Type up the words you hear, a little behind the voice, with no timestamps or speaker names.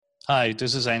Hi,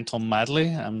 this is Anton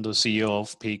Madley. I'm the CEO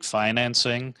of Peak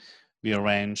Financing. We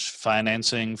arrange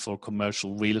financing for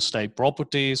commercial real estate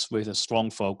properties with a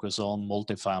strong focus on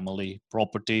multifamily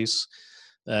properties.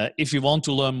 If you want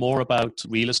to learn more about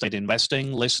real estate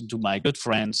investing, listen to my good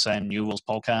friend Sam Newell's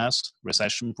podcast,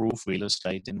 Recession Proof Real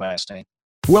Estate Investing.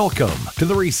 Welcome to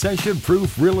the Recession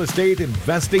Proof Real Estate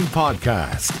Investing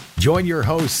Podcast. Join your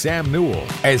host, Sam Newell,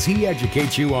 as he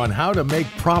educates you on how to make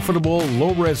profitable,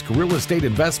 low-risk real estate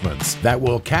investments that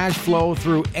will cash flow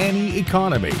through any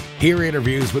economy. Hear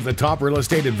interviews with the top real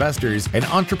estate investors and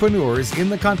entrepreneurs in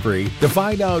the country to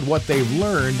find out what they've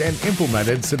learned and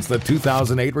implemented since the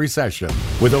 2008 recession.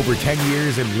 With over 10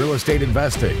 years in real estate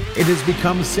investing, it has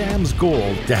become Sam's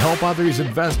goal to help others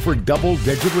invest for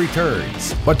double-digit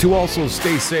returns, but to also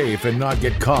stay safe and not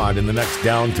get caught in the next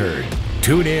downturn.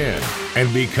 Tune in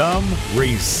and become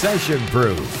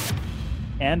recession-proof.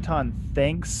 Anton,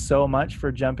 thanks so much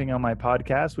for jumping on my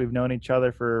podcast. We've known each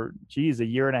other for, a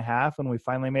year and a half, and we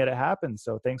finally made it happen.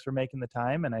 So thanks for making the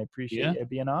time, and I appreciate it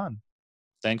being on.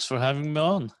 Thanks for having me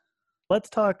on. Let's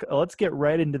get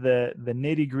right into the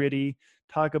nitty-gritty,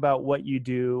 talk about what you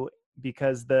do,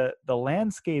 because the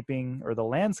landscape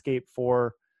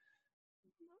for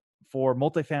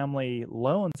multifamily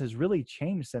loans has really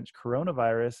changed since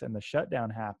coronavirus and the shutdown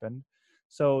happened.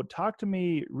 So talk to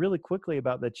me really quickly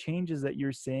about the changes that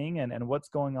you're seeing and what's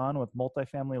going on with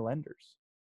multifamily lenders.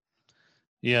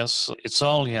 Yes, it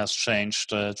only has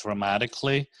changed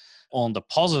dramatically. On the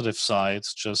positive side,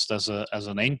 just as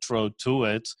an intro to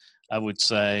it, I would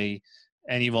say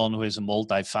anyone who is a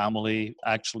multifamily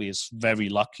actually is very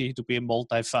lucky to be a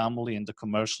multifamily in the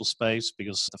commercial space,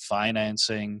 because the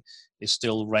financing is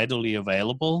still readily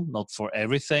available, not for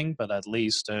everything, but at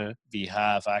least we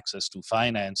have access to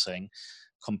financing.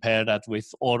 Compare that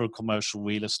with other commercial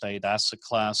real estate asset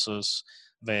classes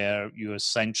where you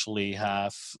essentially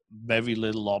have very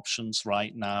little options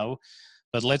right now.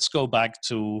 But let's go back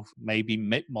to maybe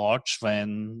mid-March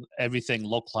when everything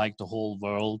looked like the whole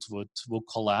world would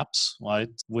collapse, right?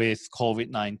 With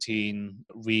COVID-19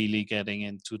 really getting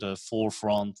into the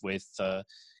forefront, with the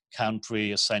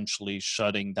country essentially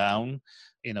shutting down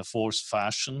in a forced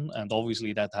fashion. And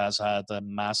obviously that has had a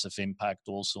massive impact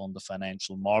also on the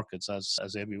financial markets,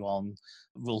 as everyone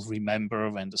will remember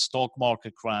when the stock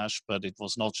market crashed. But it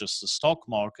was not just the stock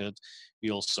market.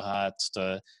 We also had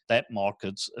the debt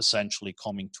markets essentially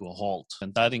coming to a halt.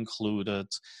 And that included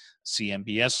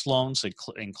CMBS loans, it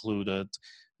included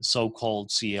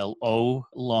so-called CLO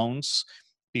loans,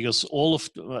 because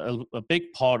a big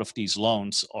part of these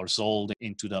loans are sold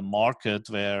into the market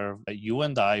where you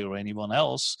and I or anyone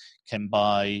else can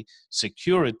buy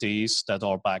securities that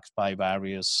are backed by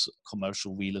various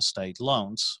commercial real estate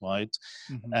loans, right?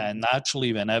 Mm-hmm. And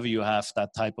naturally, whenever you have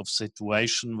that type of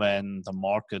situation, when the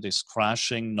market is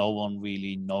crashing, no one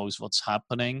really knows what's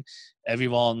happening.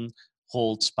 Everyone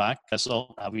holds back as,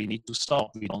 we need to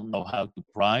stop. We don't know how to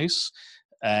price.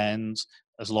 And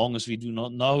as long as we do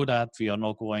not know that, we are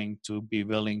not going to be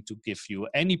willing to give you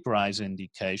any price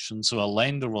indication. So a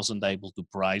lender wasn't able to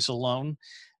price a loan.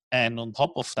 And on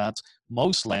top of that,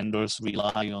 most lenders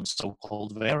rely on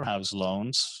so-called warehouse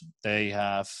loans. They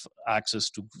have access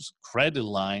to credit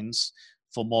lines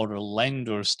from other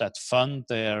lenders that fund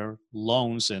their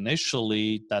loans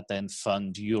initially, that then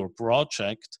fund your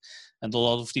project. And a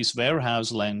lot of these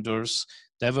warehouse lenders,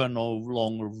 they were no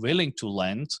longer willing to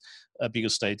lend,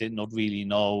 because they did not really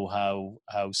know how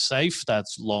safe that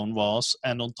loan was.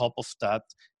 And on top of that,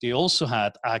 they also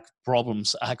had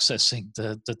problems accessing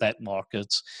the debt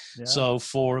markets. Yeah. So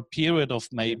for a period of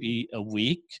maybe a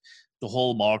week, the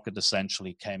whole market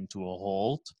essentially came to a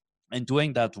halt. And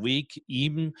during that week,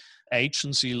 even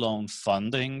agency loan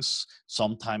fundings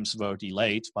sometimes were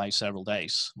delayed by several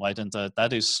days, right? And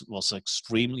that was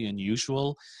extremely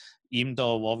unusual. Even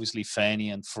though obviously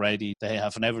Fannie and Freddie, they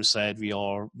have never said we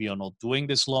are not doing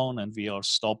this loan and we are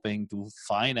stopping to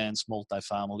finance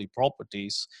multifamily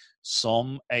properties,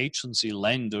 some agency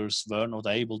lenders were not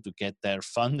able to get their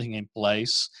funding in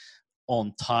place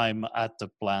on time at the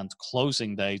planned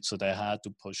closing date, so they had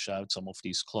to push out some of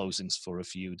these closings for a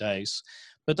few days.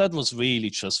 But that was really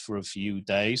just for a few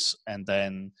days, and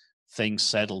then things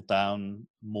settled down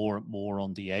more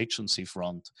on the agency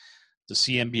front. The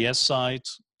CMBS side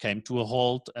came to a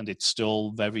halt, and it's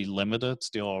still very limited.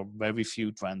 There are very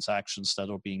few transactions that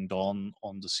are being done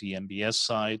on the CMBS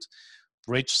side.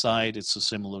 Bridge side, it's a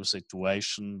similar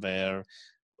situation where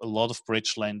a lot of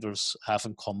bridge lenders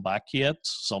haven't come back yet.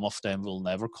 Some of them will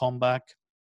never come back.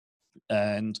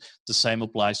 And the same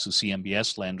applies to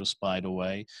CMBS lenders, by the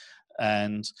way.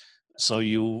 And so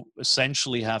you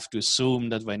essentially have to assume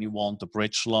that when you want a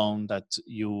bridge loan, that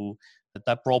you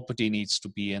that property needs to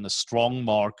be in a strong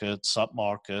market,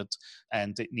 sub-market,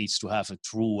 and it needs to have a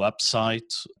true upside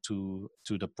to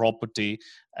the property.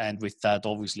 And with that,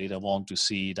 obviously, they want to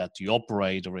see that the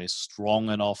operator is strong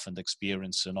enough and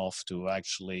experienced enough to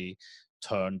actually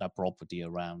turn that property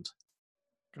around.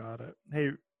 Got it.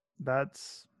 Hey, that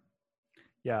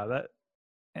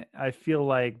I feel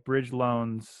like bridge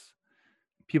loans,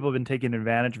 people have been taking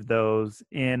advantage of those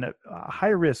in a high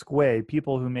risk way.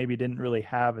 People who maybe didn't really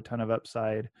have a ton of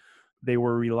upside, they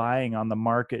were relying on the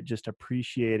market just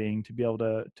appreciating to be able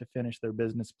to finish their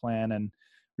business plan and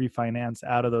refinance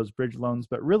out of those bridge loans.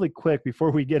 But really quick,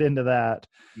 before we get into that,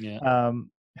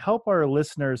 help our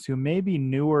listeners who may be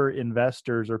newer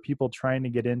investors or people trying to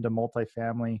get into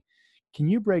multifamily. Can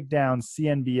you break down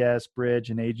CMBS,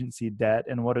 bridge, and agency debt,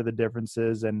 and what are the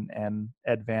differences and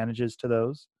advantages to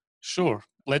those? Sure.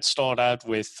 Let's start out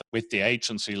with the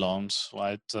agency loans,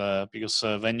 right? Because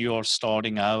when you are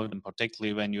starting out, and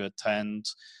particularly when you attend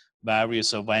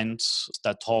various events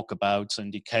that talk about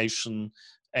syndication,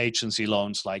 agency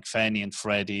loans like Fannie and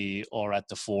Freddie are at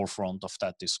the forefront of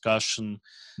that discussion.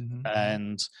 Mm-hmm.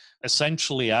 And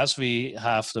essentially, as we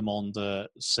have them on the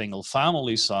single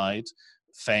family side,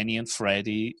 Fannie and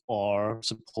Freddie are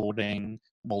supporting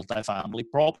multifamily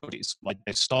properties. Like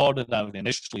they started out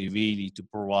initially really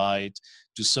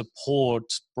to support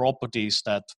properties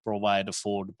that provide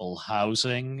affordable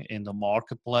housing in the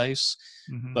marketplace.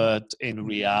 Mm-hmm. But in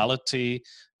reality,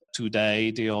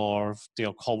 today they are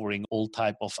covering all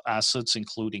type of assets,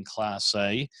 including Class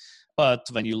A. But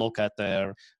when you look at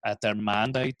their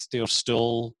mandate, they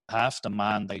still have the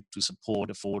mandate to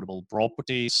support affordable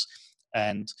properties.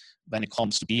 And when it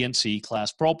comes to B and C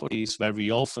class properties,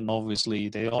 very often, obviously,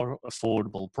 they are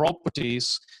affordable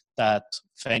properties that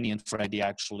Fannie and Freddie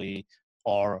actually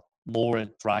are more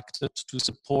attracted to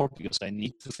support because they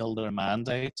need to fill their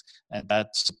mandate, and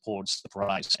that supports the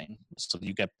pricing. So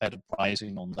you get better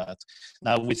pricing on that.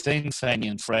 Now, within Fannie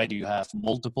and Freddie, you have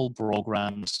multiple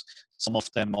programs. Some of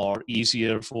them are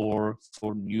easier for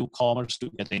newcomers to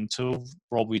get into.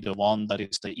 Probably the one that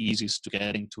is the easiest to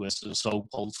get into is the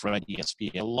so-called Freddie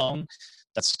SBL loan.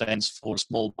 That stands for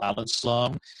small balance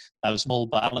loan. Now, small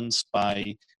balance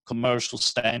by commercial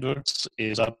standards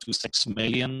is up to 6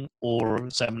 million or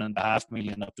 7.5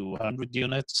 million up to 100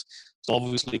 units. So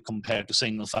obviously compared to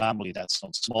single family, that's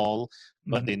not small,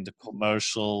 but in the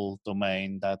commercial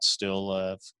domain, that's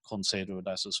still considered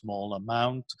as a small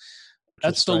amount.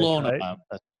 That's the loan amount.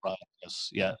 That's right. Yes.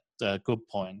 Yeah. Good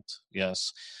point.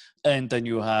 Yes. And then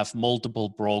you have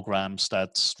multiple programs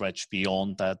that stretch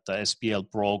beyond that. The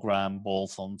SBL program,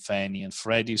 both on Fannie and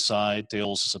Freddie side, they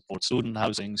also support student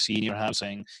housing, senior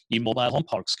housing. Even mobile home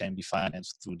parks can be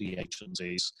financed through the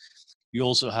agencies. You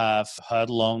also have HUD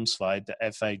loans, right? The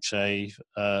FHA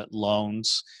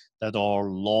loans that are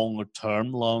longer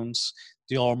term loans.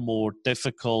 They are more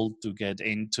difficult to get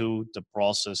into. The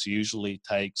process usually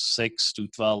takes 6 to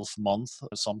 12 months,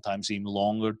 sometimes even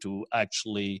longer to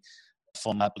actually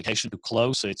from application to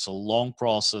close. It's a long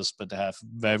process, but they have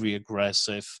very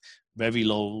aggressive, very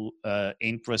low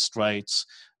interest rates,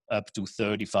 up to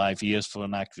 35 years for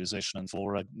an acquisition, and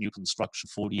for a new construction,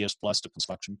 40 years plus the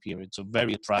construction period. So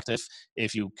very attractive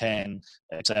if you can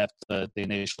accept the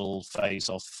initial phase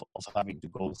of having to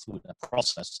go through that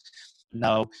process.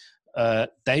 Now, let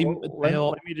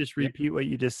me just repeat what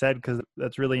you just said, because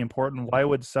that's really important. Why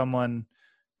would someone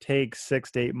take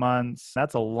 6 to 8 months?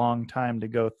 That's a long time to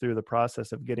go through the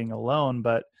process of getting a loan,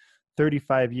 but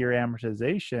 35-year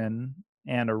amortization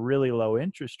and a really low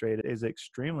interest rate is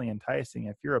extremely enticing.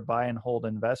 If you're a buy and hold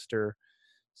investor,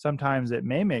 sometimes it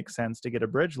may make sense to get a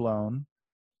bridge loan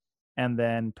and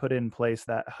then put in place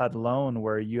that HUD loan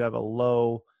where you have a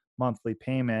low monthly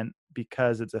payment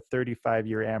because it's a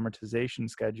 35-year amortization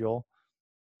schedule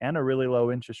and a really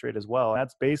low interest rate as well.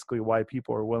 That's basically why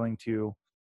people are willing to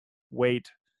wait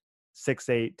 6,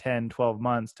 8, 10, 12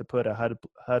 months to put a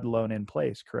HUD loan in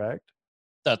place, correct?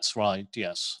 That's right.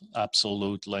 Yes,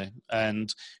 absolutely.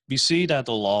 And we see that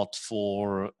a lot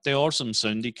there are some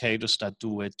syndicators that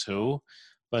do it too,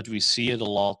 but we see it a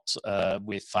lot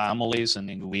with families and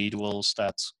individuals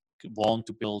that want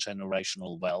to build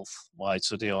generational wealth, right?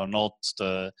 So they are not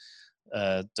the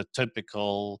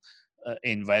typical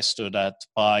investor that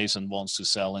buys and wants to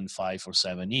sell in 5 or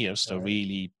 7 years. They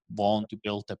really want to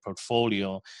build a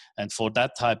portfolio, and for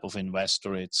that type of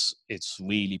investor, it's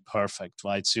really perfect,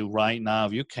 right? So right now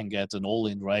you can get an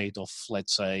all-in rate of,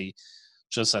 let's say,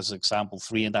 just as an example,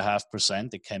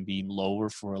 3.5%. It can be even lower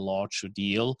for a larger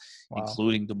deal,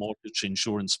 including the mortgage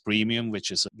insurance premium,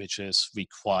 which is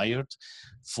required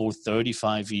for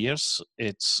 35 years.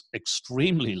 It's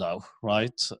extremely low,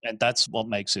 right? And that's what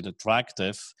makes it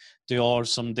attractive. There are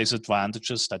some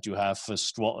disadvantages that you have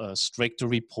stricter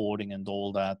reporting and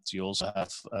all that. You also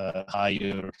have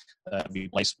higher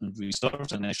replacement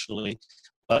reserves initially.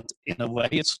 But in a way,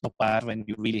 it's not bad when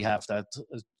you really have that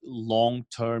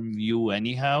long-term view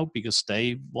anyhow, because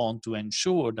they want to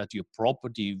ensure that your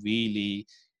property really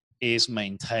is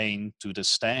maintained to the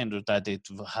standard that it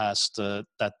has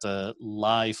that the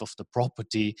life of the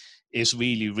property is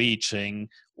really reaching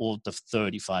all the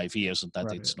 35 years and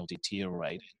that it's not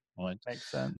deteriorating. Right.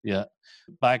 Makes sense. Yeah.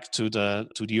 Back to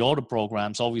the other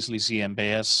programs, obviously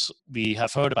CMBS, we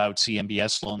have heard about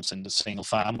CMBS loans in the single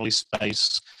family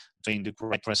space during the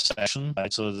Great Recession.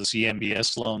 Right? So the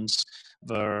CMBS loans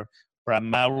were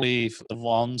primarily the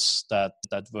ones that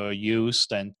were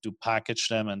used and to package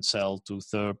them and sell to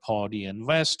third-party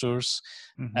investors.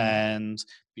 Mm-hmm. And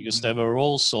because they were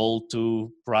all sold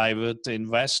to private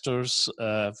investors,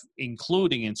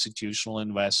 including institutional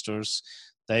investors,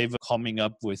 they were coming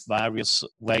up with various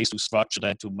ways to structure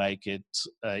that to make it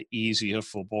easier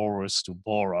for borrowers to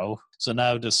borrow. So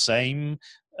now the same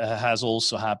has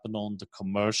also happened on the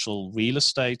commercial real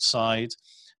estate side,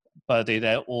 but it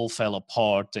all fell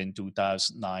apart in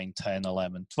 2009, 10,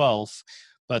 11, 12.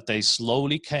 But they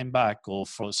slowly came back, or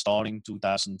for starting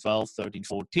 2012, 13,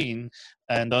 14,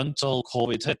 and until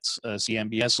COVID hit,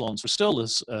 CMBS loans were still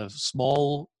a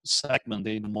small segment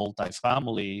in the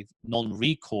multifamily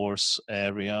non-recourse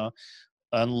area,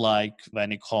 unlike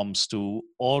when it comes to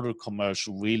other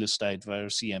commercial real estate where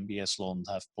CMBS loans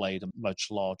have played a much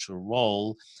larger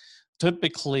role.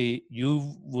 Typically,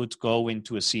 you would go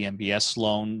into a CMBS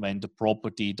loan when the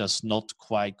property does not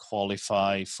quite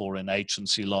qualify for an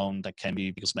agency loan. That can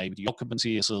be because maybe the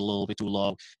occupancy is a little bit too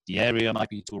low, the area might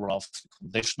be too rough, the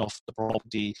condition of the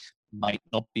property might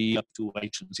not be up to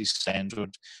agency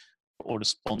standard, or the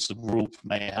sponsor group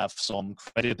may have some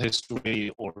credit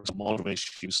history or some other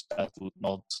issues that would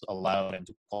not allow them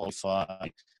to qualify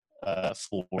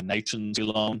for an agency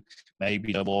loan.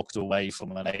 Maybe they walked away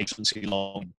from an agency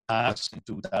loan in the past in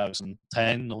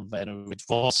 2010 or whatever it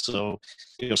was, so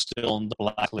they're still on the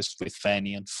blacklist with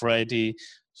Fannie and Freddie,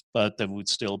 but they would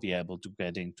still be able to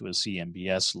get into a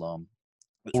CMBS loan.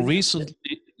 Recently,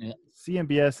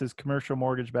 CMBS is commercial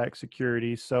mortgage-backed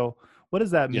securities. So what does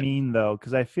that mean, though?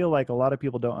 Because I feel like a lot of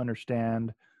people don't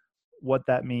understand what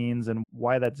that means and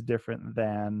why that's different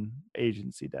than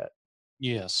agency debt.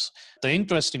 Yes. The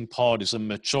interesting part is a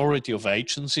majority of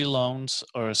agency loans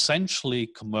are essentially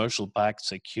commercial-backed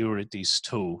securities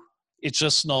too. It's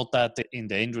just not that in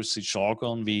the industry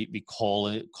jargon we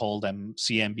call them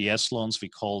CMBS loans, we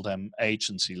call them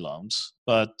agency loans.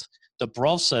 But the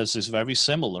process is very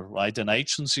similar, right? An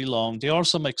agency loan, there are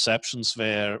some exceptions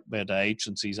where the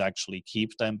agencies actually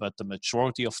keep them, but the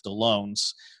majority of the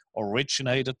loans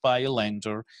originated by a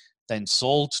lender, then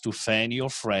sold to Fannie or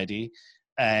Freddie,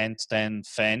 and then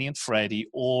Fannie and Freddie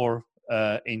or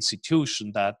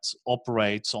institution that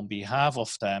operates on behalf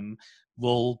of them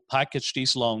will package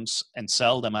these loans and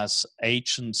sell them as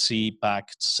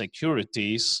agency-backed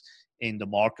securities in the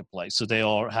marketplace. So they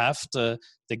have the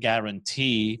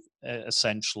guarantee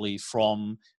essentially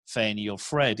from Fannie or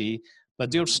Freddie,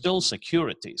 but they're still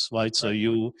securities, right? So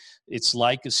it's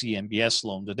like a CMBS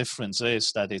loan. The difference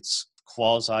is that it's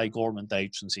quasi-government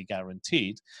agency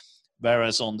guaranteed.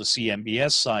 Whereas on the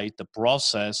CMBS side, the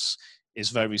process is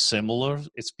very similar.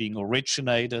 It's being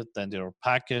originated, then they are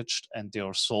packaged, and they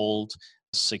are sold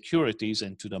securities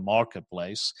into the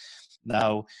marketplace.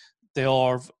 Now,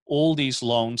 all these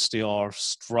loans, they are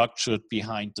structured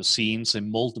behind the scenes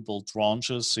in multiple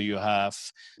tranches. So you have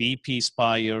B-piece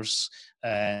buyers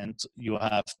and you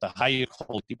have the higher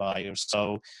quality buyers.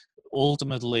 So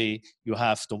ultimately, you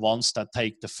have the ones that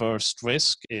take the first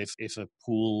risk. If a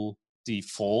pool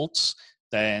defaults,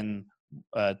 then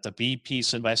the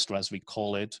B-piece investor, as we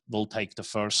call it, will take the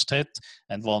first hit,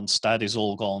 and once that is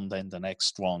all gone, then the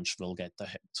next tranche will get the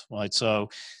hit, right? So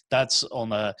that's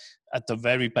at the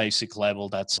very basic level,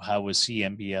 that's how a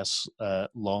CMBS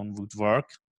loan would work.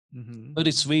 Mm-hmm. But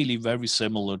it's really very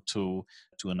similar to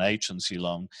an agency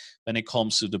loan. When it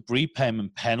comes to the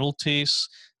prepayment penalties,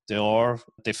 they are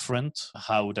different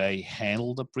how they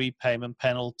handle the prepayment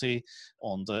penalty.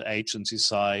 On the agency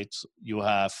side, you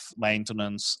have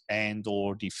maintenance and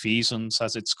or defeasance,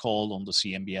 as it's called. On the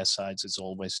CMBS side, it's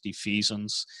always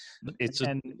defeasance.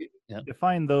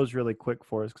 Define those really quick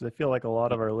for us, because I feel like a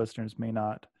lot of our listeners may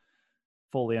not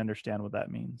fully understand what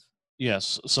that means.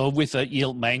 Yes. So with the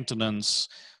yield maintenance,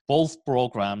 both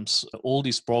programs, all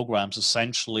these programs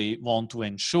essentially want to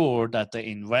ensure that the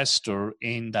investor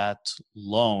in that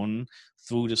loan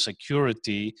through the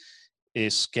security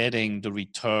is getting the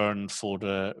return for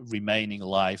the remaining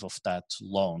life of that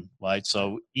loan, right?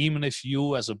 So even if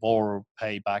you as a borrower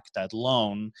pay back that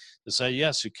loan, they say,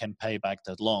 yes, you can pay back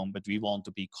that loan, but we want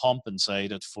to be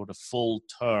compensated for the full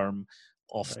term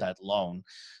of that loan.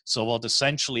 So what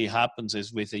essentially happens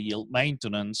is with the yield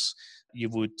maintenance, you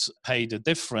would pay the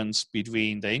difference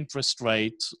between the interest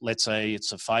rate, let's say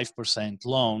it's a 5%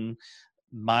 loan,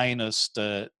 minus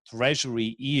the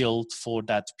treasury yield for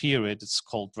that period. It's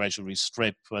called treasury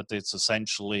strip, but it's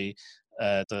essentially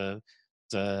the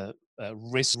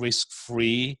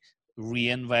risk-free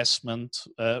reinvestment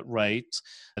rate.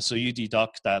 So you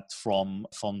deduct that from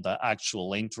the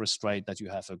actual interest rate that you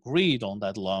have agreed on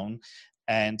that loan,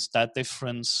 and that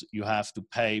difference you have to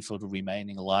pay for the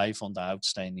remaining life on the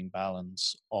outstanding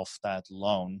balance of that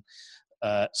loan.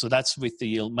 So that's with the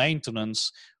yield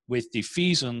maintenance. With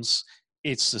defeasance,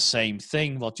 it's the same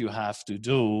thing what you have to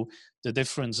do. The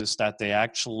difference is that they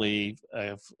actually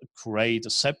create a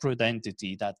separate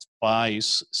entity that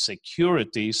buys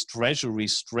securities, treasury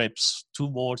strips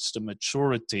towards the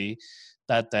maturity,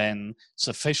 that then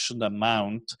sufficient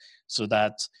amount so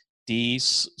that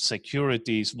these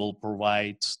securities will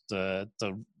provide the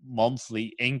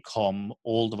monthly income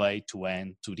all the way to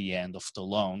the end of the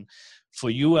loan. For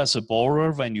you as a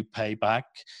borrower, when you pay back,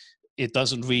 it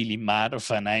doesn't really matter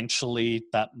financially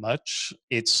that much.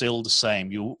 It's still the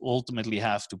same. You ultimately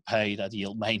have to pay that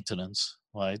yield maintenance,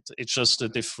 right? It's just a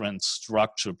different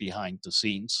structure behind the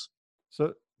scenes.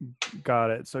 So,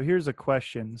 got it. So here's a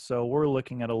question. So we're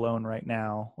looking at a loan right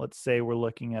now. Let's say we're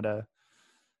looking at a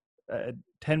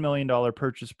 $10 million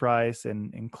purchase price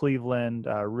in Cleveland,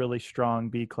 a really strong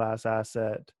B-class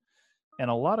asset.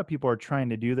 And a lot of people are trying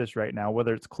to do this right now,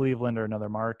 whether it's Cleveland or another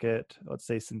market, let's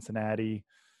say Cincinnati,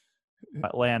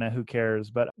 Atlanta, who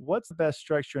cares? But what's the best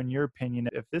structure in your opinion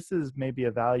if this is maybe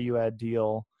a value add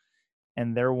deal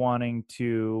and they're wanting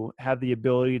to have the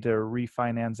ability to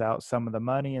refinance out some of the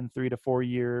money in 3 to 4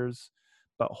 years,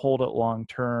 but hold it long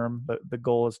term, but the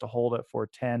goal is to hold it for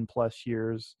 10 plus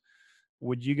years?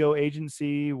 Would you go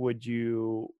agency? What's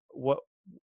the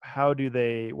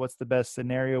best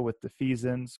scenario with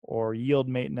defeasance or yield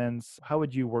maintenance? How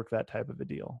would you work that type of a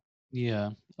deal? Yeah,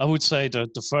 I would say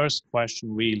that the first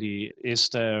question really is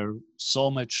there so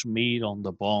much meat on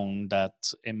the bone that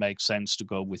it makes sense to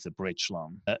go with a bridge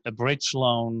loan. A bridge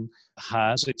loan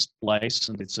has its place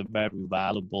and it's a very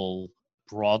valuable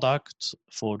product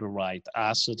for the right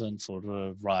asset and for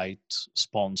the right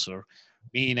sponsor.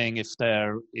 Meaning if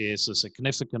there is a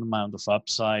significant amount of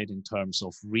upside in terms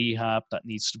of rehab that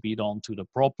needs to be done to the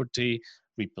property,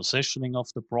 repositioning of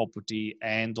the property,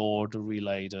 and or the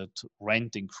related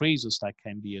rent increases that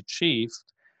can be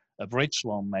achieved, a bridge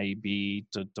loan may be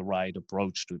the right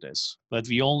approach to this. But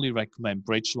we only recommend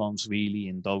bridge loans really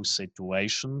in those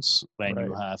situations when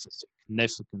you have a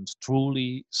significant,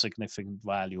 truly significant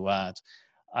value add.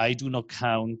 I do not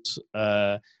count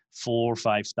 $4,000 or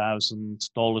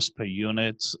 $5,000 per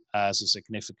unit as a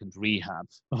significant rehab,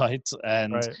 right?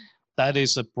 And that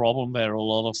is a problem where a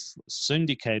lot of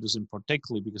syndicators in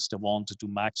particular, because they wanted to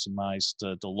maximize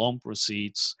the loan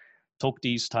proceeds, took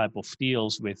these type of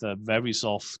deals with a very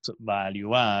soft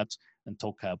value add and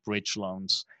took out bridge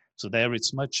loans. So there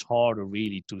it's much harder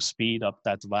really to speed up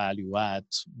that value add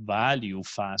value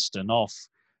fast enough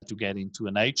to get into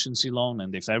an agency loan.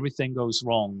 And if everything goes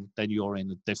wrong, then you're in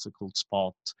a difficult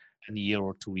spot a year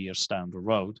or 2 years down the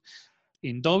road.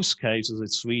 In those cases,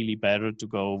 it's really better to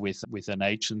go with an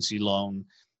agency loan.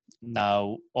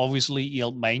 Now, obviously,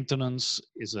 yield maintenance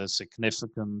is a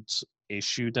significant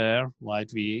issue there, right?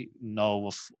 We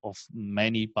know of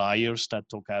many buyers that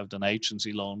took out an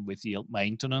agency loan with yield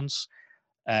maintenance.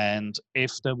 And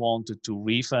if they wanted to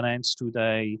refinance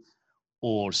today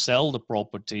or sell the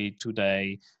property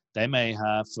today, they may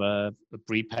have a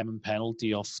prepayment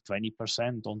penalty of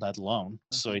 20% on that loan.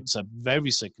 So it's a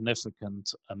very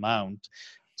significant amount.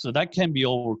 So that can be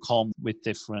overcome with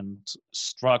different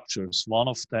structures. One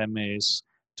of them is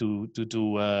to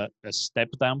do a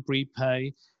step-down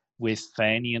prepay. With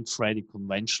Fannie and Freddie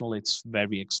conventional, it's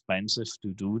very expensive to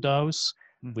do those.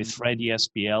 Mm-hmm. With Freddie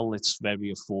SBL, it's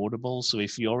very affordable. So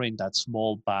if you're in that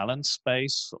small balance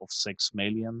space of 6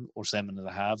 million or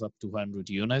 7.5 up to 100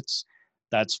 units,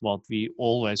 that's what we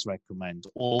always recommend.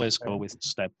 Always go with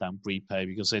step-down prepay,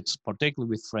 because it's particularly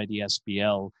with Freddie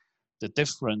SBL, the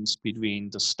difference between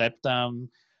the step-down,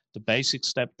 the basic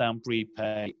step-down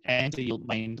prepay and the yield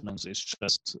maintenance is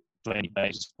just 20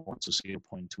 basis points to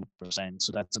 0.2%.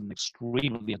 So that's an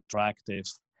extremely attractive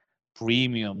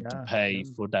premium to pay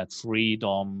for that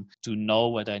freedom to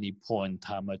know at any point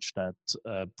how much that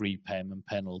prepayment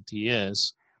penalty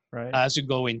is. Right. As you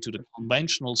go into the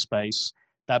conventional space,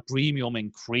 that premium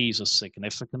increases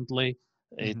significantly.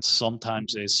 It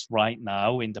sometimes is right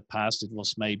now. In the past, it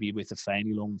was maybe with a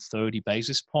Fannie loan 30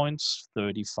 basis points,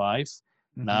 35.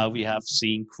 Now we have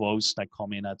seen quotes that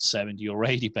come in at 70 or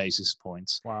 80 basis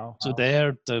points. Wow. So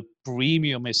there, the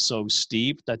premium is so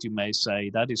steep that you may say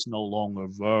that is no longer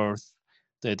worth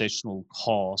the additional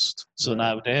cost. So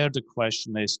now there, the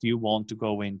question is, do you want to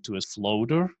go into a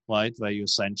floater, right, where you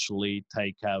essentially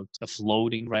take out a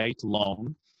floating rate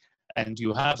loan, and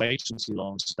you have agency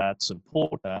loans that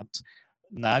support that?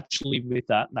 Naturally, with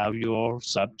that, now you're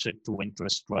subject to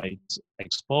interest rate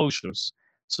exposures.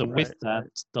 So with that,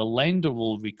 the lender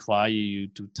will require you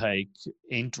to take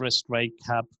interest rate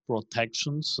cap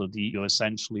protection. So you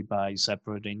essentially buy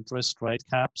separate interest rate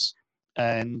caps.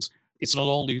 And it's not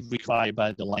only required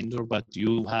by the lender, but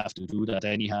you have to do that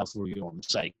anyhow for your own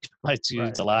sake. Right?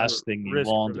 The last thing you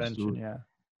want is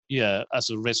to, as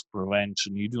a risk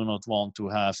prevention. You do not want to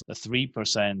have a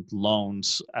 3%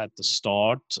 loans at the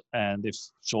start, and if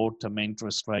short-term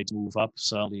interest rates move up,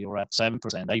 suddenly you're at 7%,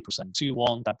 8%. So you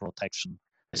want that protection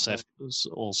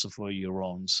also for your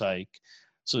own sake.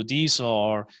 So these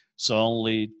are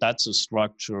that's a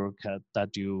structure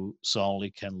that you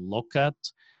certainly can look at.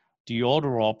 The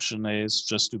other option is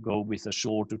just to go with a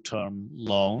shorter term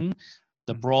loan.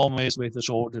 The problem is with a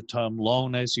shorter term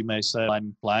loan is you may say,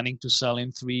 I'm planning to sell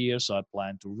in 3 years, so I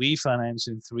plan to refinance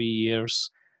in 3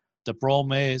 years. The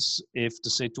problem is if the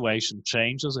situation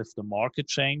changes, if the market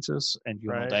changes and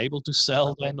you're not able to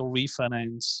sell then or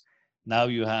refinance, now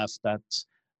you have that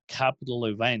capital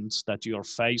event that you're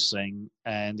facing,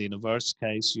 and in a worst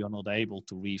case, you're not able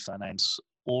to refinance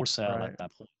or sell at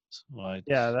that point. Right.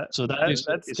 Yeah.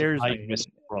 That scares me. Risk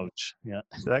approach. Yeah.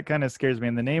 So that kind of scares me.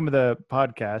 And the name of the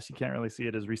podcast, you can't really see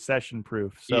it, is Recession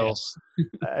Proof. So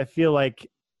I feel like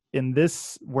in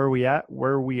this, where we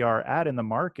are at in the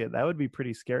market, that would be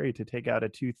pretty scary to take out a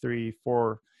 2, 3,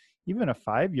 4, even a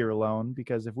 5-year loan,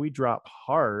 because if we drop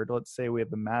hard, let's say we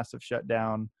have a massive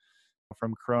shutdown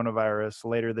from coronavirus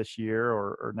later this year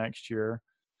or next year,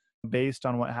 based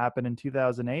on what happened in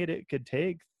 2008, it could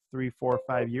take 3, 4,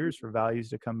 5 years for values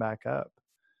to come back up.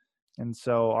 And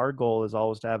so our goal is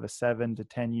always to have a 7 to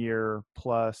 10 year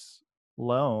plus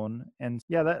loan. And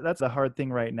that's the hard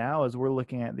thing right now, is we're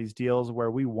looking at these deals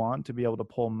where we want to be able to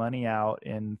pull money out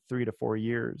in 3 to 4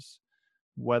 years,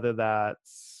 whether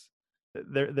that's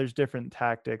there's different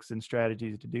tactics and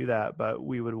strategies to do that, but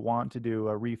we would want to do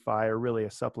a refi or really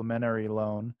a supplementary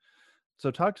loan.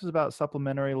 So talk to us about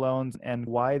supplementary loans and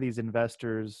why these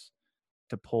investors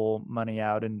to pull money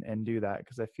out and do that,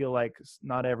 because I feel like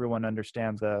not everyone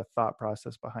understands the thought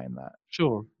process behind that.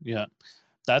 Sure. Yeah.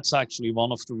 That's actually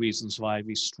one of the reasons why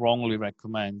we strongly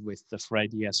recommend with the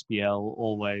Freddie SBL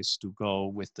always to go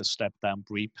with the step down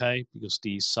prepay, because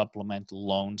these supplemental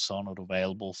loans are not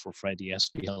available for Freddie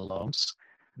SBL loans.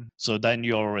 So then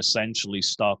you're essentially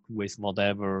stuck with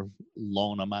whatever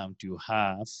loan amount you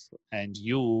have, and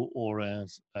you or a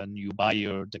new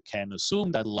buyer that can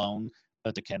assume that loan,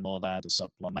 but they cannot add a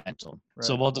supplemental.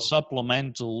 So what the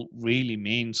supplemental really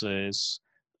means is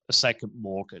a second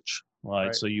mortgage,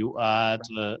 right? So you add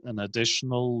an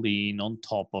additional lien on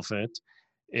top of it.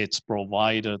 It's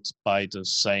provided by the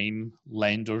same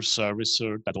lender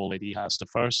servicer that already has the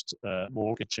first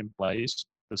mortgage in place,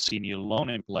 the senior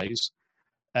loan in place.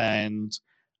 And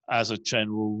as a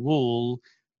general rule,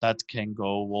 that can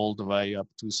go all the way up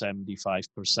to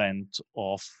 75%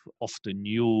 of the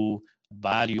new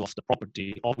value of the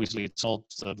property. Obviously, it's not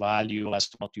the value as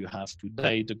what you have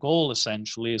today. The goal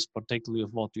essentially is, particularly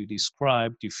of what you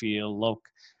described, you feel, look,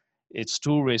 it's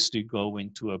too risky to go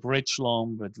into a bridge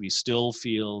loan, but we still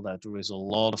feel that there is a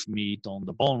lot of meat on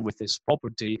the bone with this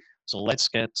property. So let's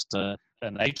get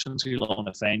an agency loan,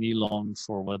 a Fannie loan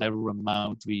for whatever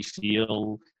amount we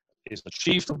feel is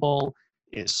achievable,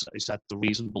 is at the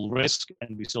reasonable risk,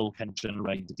 and we still can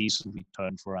generate a decent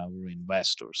return for our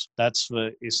investors. That's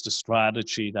is the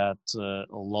strategy that a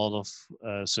lot of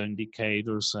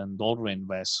syndicators and other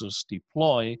investors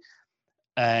deploy.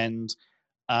 And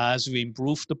as we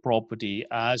improve the property,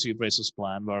 as your business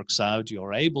plan works out,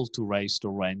 you're able to raise the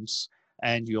rents,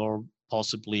 and you're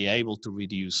possibly able to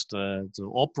reduce the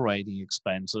operating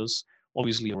expenses.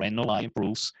 Obviously, your NOI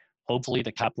improves. Hopefully,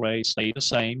 the cap rates stay the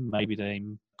same. Maybe they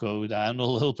go down a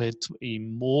little bit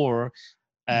more.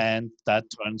 and that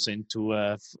turns into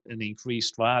an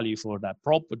increased value for that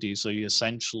property. So you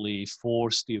essentially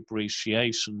force the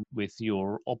appreciation with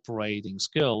your operating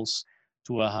skills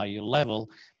to a higher level.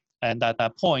 And at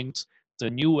that point, the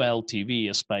new LTV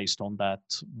is based on that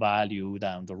value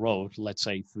down the road, let's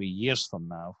say 3 years from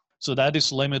now. So that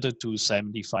is limited to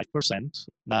 75%.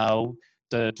 Now,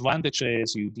 the advantage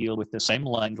is you deal with the same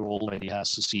lender already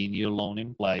has a senior loan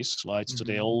in place, right? So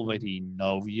they already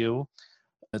know you.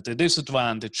 The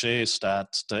disadvantage is that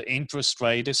the interest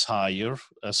rate is higher.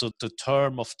 So the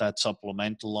term of that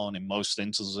supplemental loan in most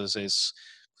instances is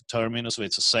terminus. So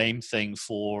it's the same thing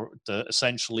for the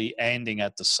essentially ending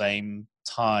at the same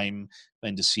time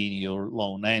when the senior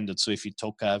loan ended. So if you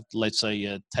took out, let's say,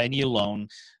 a 10-year loan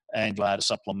and you had a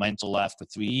supplemental after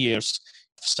 3 years,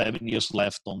 7 years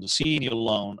left on the senior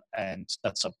loan, and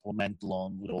that supplemental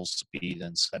loan would also be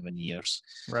then 7 years.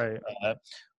 Right.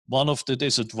 One of the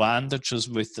disadvantages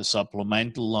with the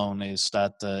supplemental loan is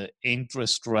that the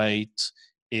interest rate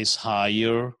is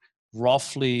higher,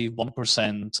 roughly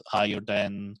 1% higher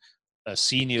than a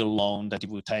senior loan that you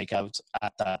would take out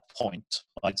at that point.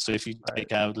 Right? So if you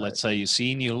take out, let's say, a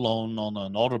senior loan on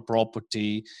another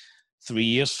property, 3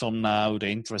 years from now, the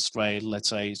interest rate, let's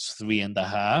say, it's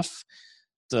 3.5%.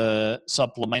 The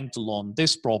supplemental on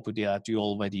this property that you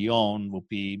already own would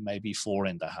be maybe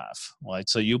 4.5%, right?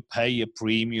 So you pay a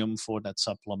premium for that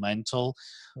supplemental,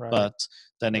 but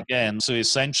then again, so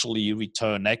essentially you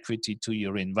return equity to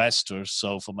your investors.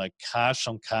 So from a cash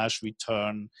on cash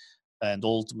return and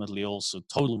ultimately also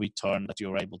total return that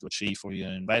you're able to achieve for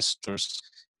your investors,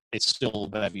 it's still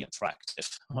very attractive,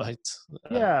 right?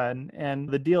 Yeah, and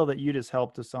the deal that you just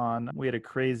helped us on, we had a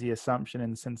crazy assumption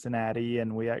in Cincinnati,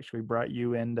 and we actually brought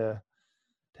you in to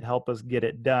help us get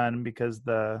it done because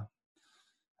I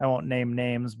won't name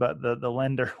names, but the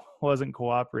lender wasn't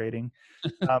cooperating.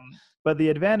 But the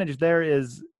advantage there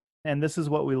is, and this is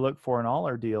what we look for in all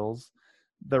our deals,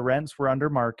 the rents were under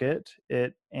market,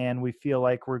 and we feel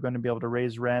like we're going to be able to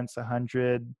raise rents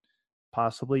 100,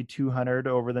 possibly 200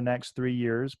 over the next 3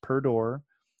 years per door.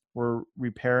 We're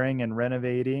repairing and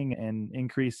renovating and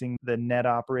increasing the net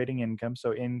operating income,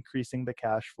 so increasing the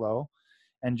cash flow.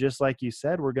 And just like you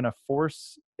said, we're going to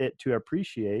force it to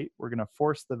appreciate. We're going to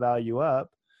force the value up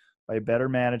by better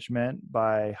management,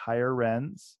 by higher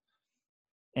rents.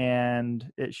 And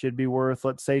it should be worth,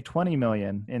 let's say, 20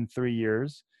 million in 3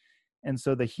 years. And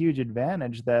so the huge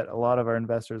advantage that a lot of our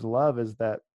investors love is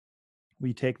that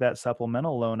we take that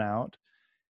supplemental loan out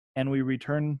and we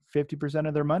return 50%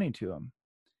 of their money to them.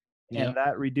 And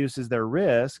that reduces their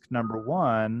risk, number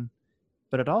one,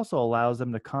 but it also allows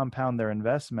them to compound their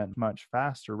investment much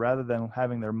faster rather than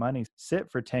having their money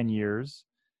sit for 10 years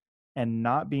and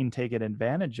not being taken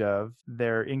advantage of.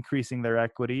 They're increasing their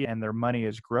equity and their money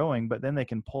is growing, but then they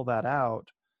can pull that out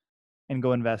and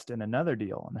go invest in another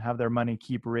deal and have their money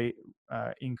keep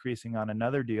increasing on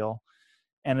another deal.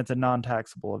 And it's a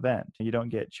non-taxable event. You don't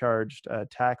get charged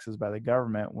taxes by the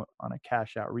government on a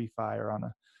cash out refi or on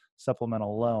a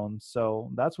supplemental loan.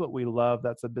 So that's what we love.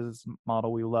 That's a business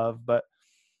model we love. But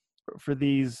for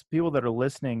these people that are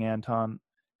listening, Anton,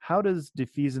 how does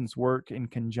defeasance work in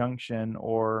conjunction,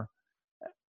 or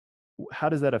how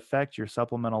does that affect your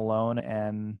supplemental loan?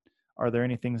 And are there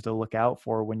any things to look out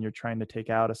for when you're trying to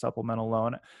take out a supplemental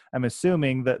loan? I'm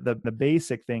assuming that the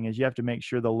basic thing is you have to make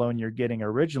sure the loan you're getting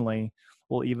originally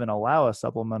will even allow a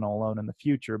supplemental loan in the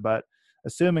future. But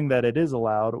assuming that it is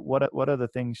allowed, what other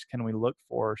things can we look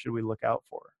for, or should we look out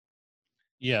for?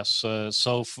 Yes.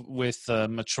 So with the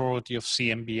majority of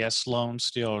CMBS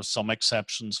loans, there are some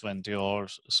exceptions when they are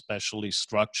specially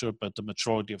structured, but the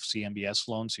majority of CMBS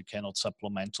loans, you cannot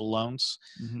supplemental loans.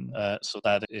 So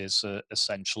that is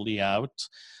essentially out.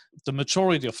 The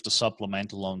majority of the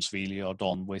supplemental loans really are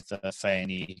done with the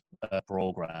Fannie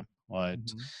program, right?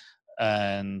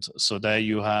 And so there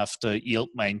you have the yield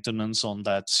maintenance on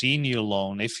that senior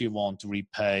loan if you want to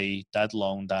repay that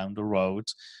loan down the road.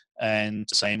 And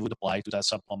the same would apply to that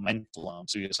supplemental loan.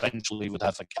 So you essentially would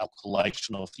have a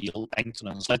calculation of yield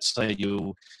maintenance. Let's say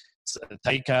you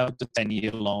take out the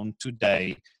 10-year loan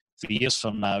today. 3 years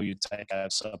from now, you take out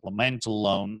a supplemental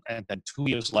loan, and then 2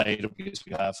 years later, because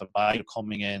you have a buyer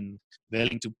coming in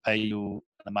willing to pay you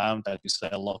an amount that you say,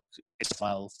 look, it's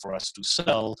fine for us to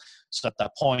sell. So at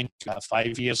that point, you have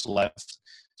 5 years left.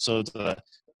 So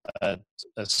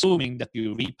assuming that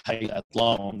you repay that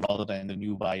loan rather than the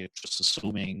new buyer just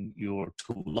assuming your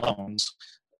two loans,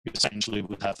 you essentially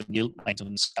would have a yield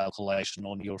maintenance calculation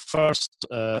on your first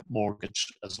mortgage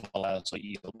as well as a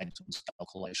yield maintenance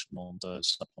calculation on the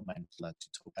supplemental that you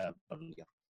took out earlier.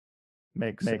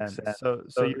 Makes sense.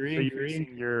 So you're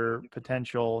increasing your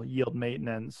potential yield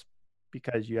maintenance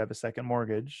because you have a second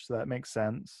mortgage. So that makes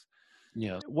sense.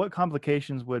 Yeah. What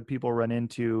complications would people run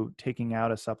into taking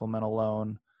out a supplemental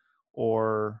loan,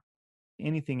 or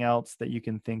anything else that you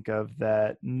can think of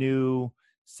that new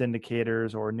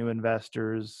syndicators or new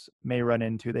investors may run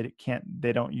into that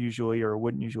they don't usually or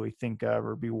wouldn't usually think of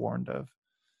or be warned of?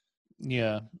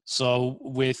 Yeah. So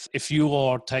if you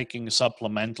are taking a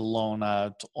supplemental loan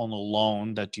out on a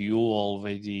loan that you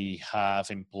already have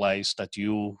in place, that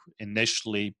you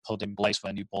initially put in place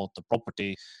when you bought the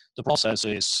property, the process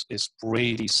is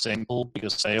pretty simple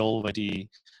because they already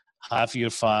have your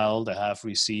file, they have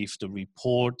received the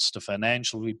reports, the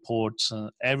financial reports, and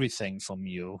everything from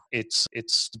you. It's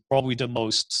probably the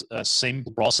most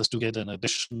simple process to get an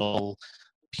additional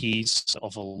piece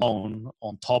of a loan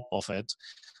on top of it.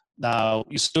 Now,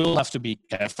 you still have to be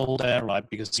careful there, right?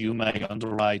 Because you may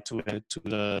underwrite to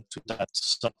that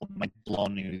supplemental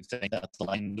loan. You think that the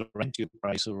lender and your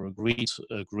appraiser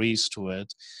agrees to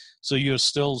it, so you're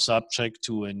still subject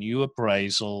to a new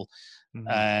appraisal,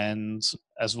 and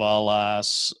as well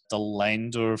as the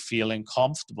lender feeling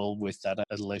comfortable with that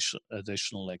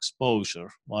additional exposure,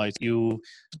 right?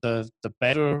 The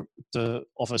better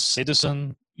of a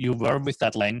citizen you were with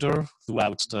that lender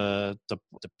throughout the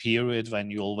period when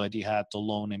you already had the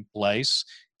loan in place,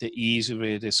 the easier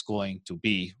it is going to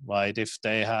be, right? If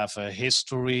they have a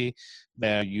history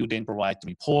where you didn't provide the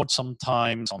report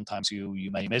sometimes you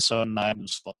may miss certain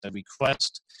items what they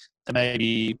request, they may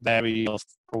be wary of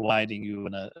providing you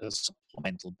a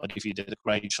supplemental. But if you did a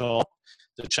great job,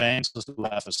 the chances to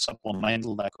have a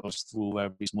supplemental that goes through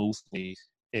very smoothly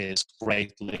is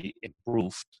greatly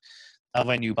improved. Now,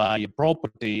 when you buy a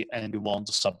property and you want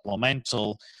a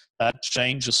supplemental, that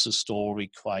changes the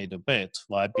story quite a bit,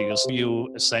 right? Because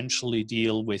you essentially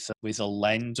deal with a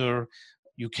lender.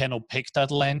 You cannot pick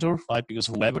that lender, right? Because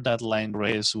whoever that lender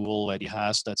is who already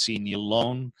has that senior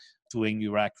loan doing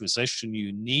your acquisition,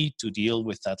 you need to deal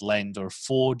with that lender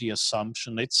for the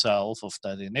assumption itself of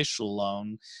that initial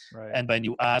loan. Right. And when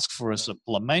you ask for a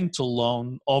supplemental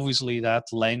loan, obviously that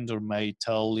lender may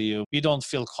tell you, we don't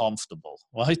feel comfortable,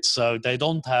 right? So they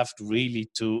don't have to really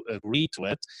to agree to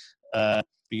it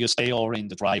because they are in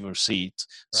the driver's seat.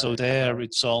 Right. So there,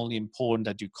 it's only important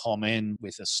that you come in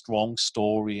with a strong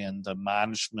story and a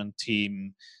management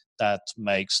team that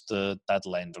makes that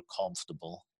lender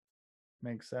comfortable.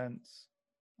 Makes sense.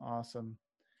 Awesome.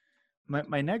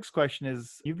 My next question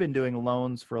is, you've been doing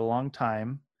loans for a long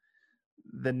time.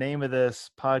 The name of this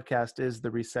podcast is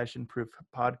the Recession Proof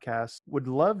Podcast. Would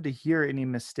love to hear any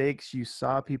mistakes you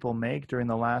saw people make during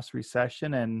the last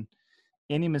recession and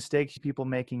any mistakes people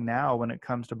making now when it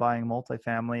comes to buying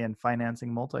multifamily and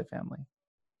financing multifamily.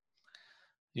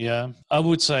 Yeah, I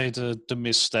would say the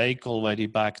mistake already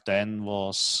back then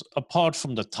was, apart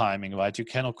from the timing, right? You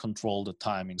cannot control the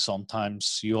timing.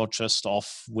 Sometimes you're just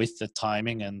off with the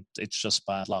timing and it's just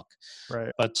bad luck.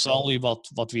 Right. But only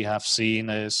what we have seen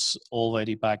is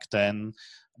already back then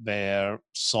where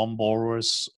some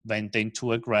borrowers went in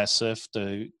too aggressive,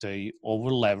 they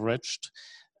over-leveraged.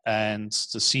 And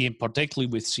particularly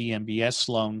with CMBS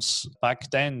loans, back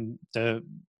then,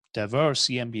 there were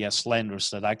CMBS lenders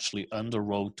that actually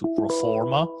underwrote to pro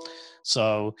forma.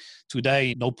 So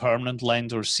today, no permanent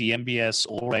lenders, CMBS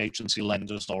or agency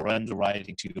lenders are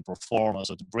underwriting to pro forma.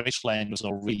 So the bridge lenders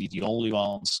are really the only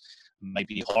ones,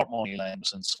 maybe hard money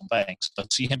lenders and some banks. But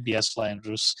CMBS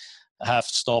lenders have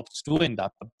stopped doing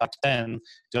that. But back then,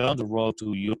 they underwrote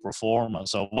to your pro forma.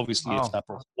 So obviously, if that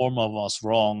pro forma was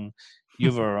wrong,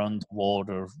 you were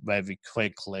underwater very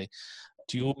quickly.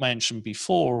 You mentioned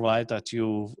before, right, that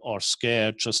you are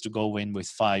scared just to go in with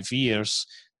 5 years.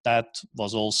 That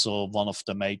was also one of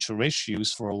the major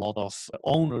issues for a lot of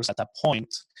owners at that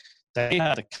point. They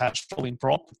had a cash flowing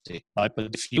property, right?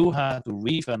 But if you had to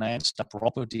refinance the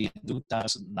property in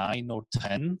 2009 or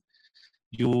 10,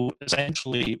 you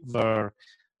essentially were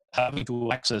having to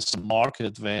access a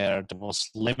market where there was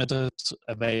limited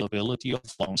availability of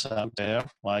loans out there,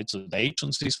 right? So the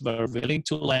agencies were willing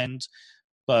to lend,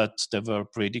 but they were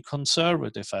pretty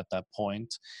conservative at that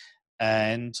point.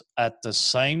 And at the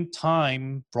same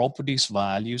time, properties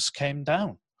values came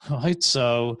down, right?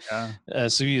 So,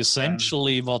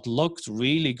 essentially what looked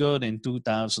really good in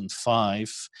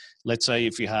 2005, let's say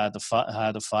if you had a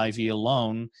 5-year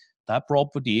loan, that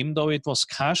property, even though it was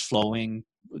cash flowing,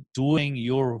 during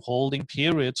your holding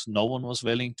period, no one was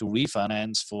willing to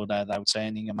refinance for that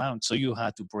outstanding amount. So you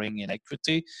had to bring in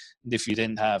equity. And if you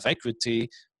didn't have equity,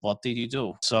 what did you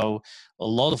do? So a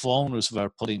lot of owners were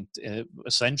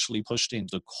essentially pushed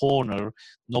into the corner,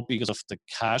 not because of the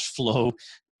cash flow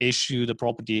issue the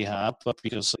property had, but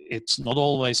because it's not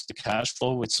always the cash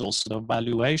flow, it's also the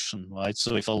valuation, right?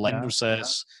 So if a lender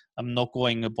says, I'm not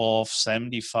going above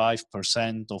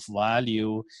 75% of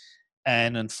value.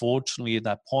 And unfortunately, at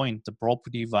that point, the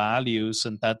property values,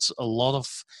 and that's a lot of,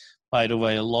 by the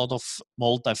way, a lot of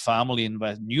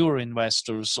multifamily newer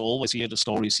investors always hear the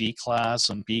story C class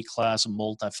and B class and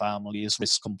multifamily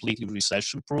is completely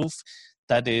recession proof.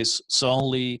 That is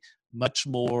certainly much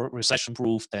more recession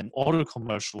proof than other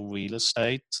commercial real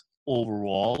estate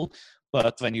overall.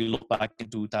 But when you look back in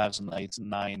 2008,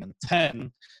 9, and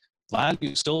 10,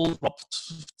 value still dropped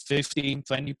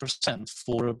 15-20%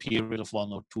 for a period of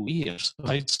 1 or 2 years,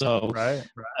 right? So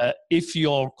if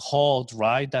you're caught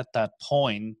right at that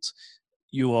point,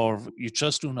 you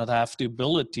just do not have the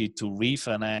ability to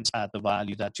refinance at the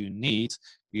value that you need,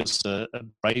 because the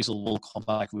appraisal will come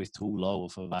back with too low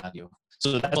of a value.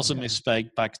 So that was a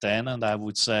mistake back then, and I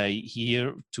would say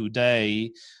here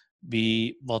today,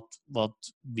 what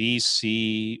we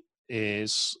see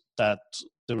is that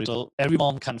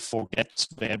everyone can forget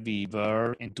where we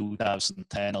were in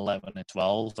 2010, 11, and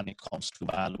 12 when it comes to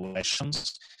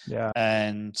valuations. Yeah.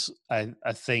 And I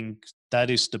think that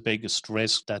is the biggest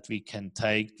risk that we can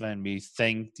take when we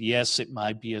think, yes, it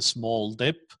might be a small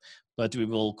dip, but we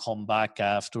will come back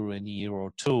after a year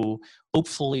or two.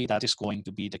 Hopefully that is going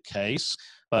to be the case.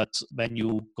 But when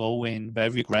you go in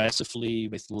very aggressively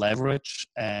with leverage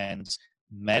and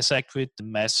mezz equity,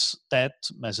 mezz debt,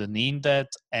 mezzanine debt,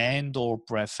 and or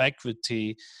pref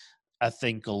equity, I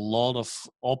think a lot of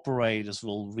operators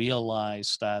will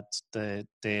realize that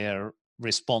their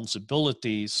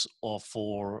responsibilities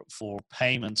for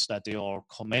payments that they are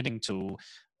committing to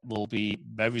will be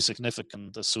very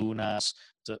significant as soon as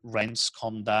the rents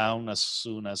come down, as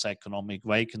soon as economic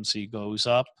vacancy goes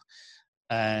up,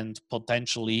 and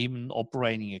potentially even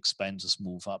operating expenses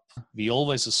move up. We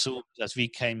always assume that we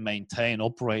can maintain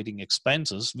operating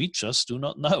expenses. We just do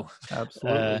not know.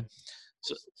 Absolutely.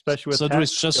 Especially with there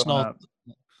is just not up.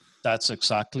 That's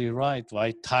exactly right.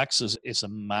 Taxes is a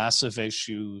massive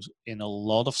issue in a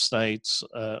lot of states.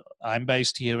 I'm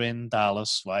based here in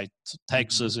Dallas, right?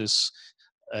 Texas is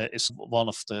one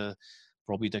of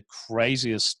probably the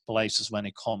craziest places when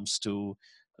it comes to.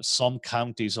 Some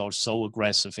counties are so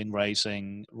aggressive in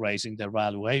raising their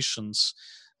valuations,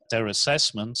 their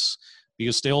assessments,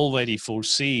 because they already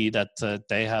foresee that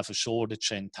they have a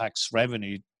shortage in tax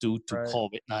revenue due to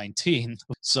COVID-19.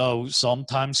 So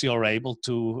sometimes you're able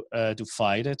to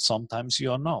fight it, sometimes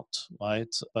you're not,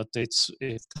 right? But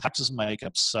taxes make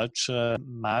up such a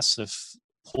massive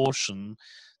portion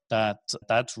that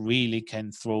really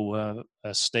can throw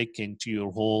a stick into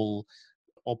your whole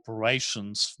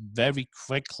operations very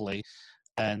quickly.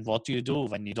 And what do you do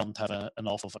when you don't have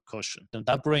enough of a cushion? And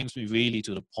that brings me really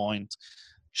to the point,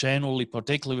 generally,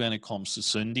 particularly when it comes to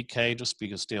syndicators,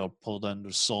 because they are put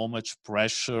under so much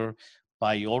pressure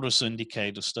by other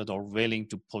syndicators that are willing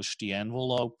to push the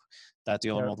envelope, that they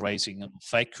are not raising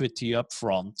enough equity up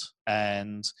front,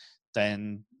 and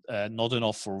then not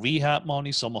enough for rehab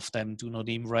money. Some of them do not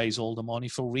even raise all the money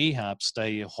for rehabs.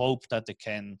 They hope that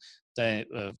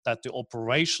that the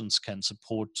operations can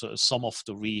support some of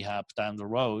the rehab down the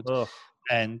road. Ugh.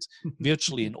 And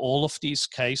virtually in all of these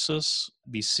cases,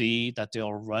 we see that they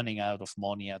are running out of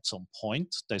money at some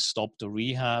point. They stop the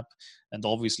rehab, and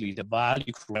obviously the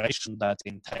value creation that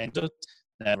intended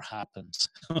never happens.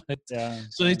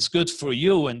 So it's good for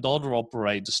you and other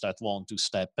operators that want to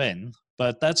step in.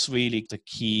 But that's really the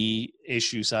key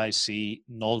issues I see,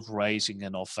 not raising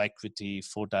enough equity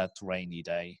for that rainy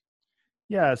day.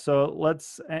 Yeah, so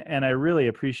and I really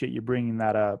appreciate you bringing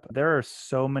that up. There are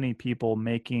so many people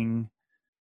making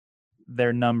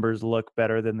their numbers look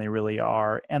better than they really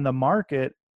are. And the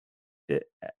market,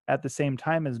 at the same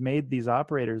time, has made these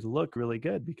operators look really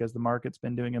good because the market's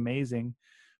been doing amazing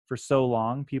for so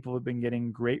long. People have been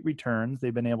getting great returns.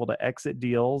 They've been able to exit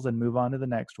deals and move on to the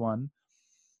next one.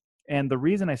 And the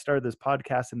reason I started this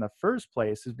podcast in the first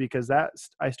place is because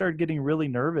I started getting really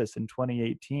nervous in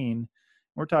 2018.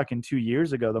 We're talking 2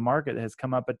 years ago. The market has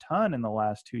come up a ton in the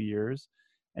last 2 years,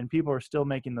 and people are still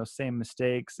making those same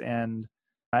mistakes. And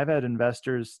I've had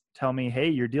investors tell me, hey,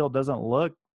 your deal doesn't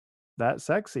look that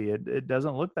sexy. It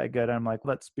doesn't look that good. I'm like,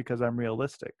 well, that's because I'm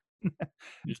realistic.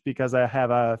 Just because I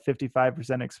have a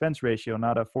 55% expense ratio,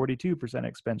 not a 42%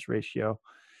 expense ratio.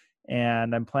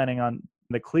 And I'm planning on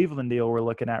the Cleveland deal we're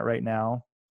looking at right now.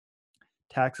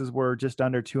 Taxes were just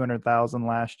under $200,000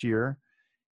 last year,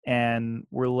 and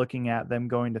we're looking at them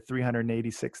going to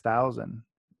 $386,000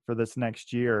 for this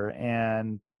next year.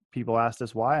 And people asked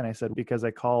us why, and I said, because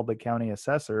I called the county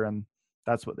assessor, and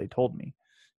that's what they told me.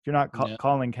 If you're not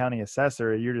calling county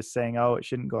assessor, you're just saying, oh, it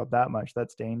shouldn't go up that much.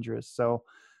 That's dangerous. So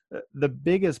the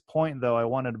biggest point, though, I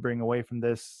wanted to bring away from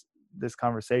this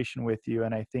conversation with you,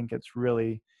 and I think it's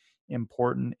really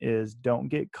important is don't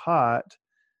get caught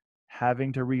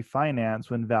having to refinance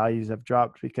when values have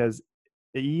dropped, because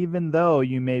even though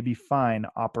you may be fine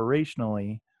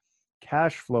operationally,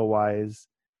 cash flow wise,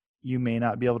 you may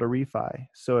not be able to refi.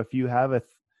 So if you have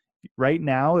right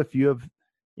now, if you have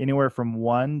anywhere from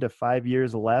 1 to 5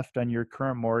 years left on your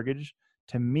current mortgage,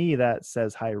 to me, that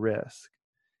says high risk.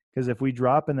 Because if we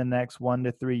drop in the next 1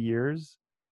 to 3 years,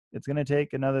 it's going to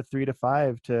take another 3 to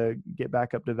 5 to get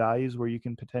back up to values where you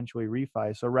can potentially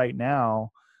refi. So right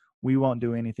now, we won't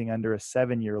do anything under a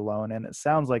 7-year loan. And it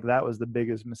sounds like that was the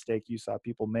biggest mistake you saw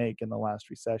people make in the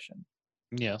last recession.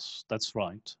 Yes, that's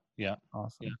right. Yeah.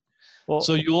 Awesome. Yeah. Well,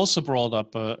 So you also brought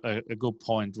up a good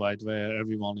point, right, where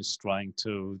everyone is trying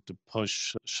to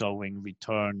push showing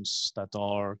returns that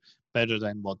are better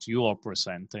than what you are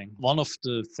presenting. One of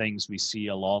the things we see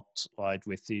a lot, right,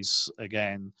 with these,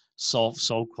 again,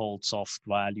 so-called soft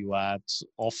value add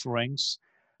offerings,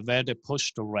 where they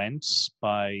push the rents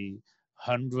by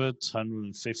 $100,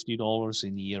 $150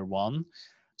 in year one.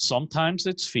 Sometimes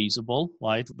it's feasible,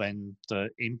 right, when the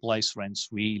in-place rents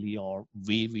really are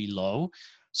really low.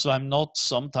 So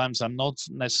sometimes I'm not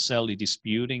necessarily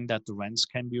disputing that the rents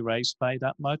can be raised by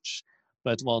that much.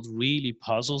 But what really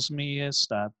puzzles me is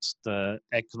that the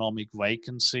economic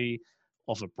vacancy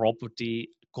of a property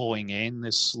going in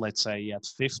is, let's say, at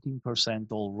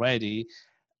 15% already.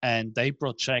 And they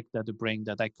project that to bring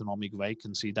that economic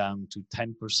vacancy down to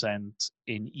 10%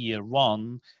 in year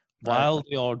one, while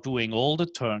they are doing all the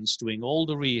turns, doing all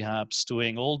the rehabs,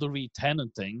 doing all the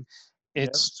re-tenanting.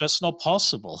 It's just not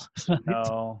possible.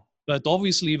 no. But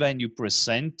obviously, when you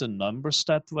present the numbers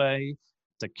that way,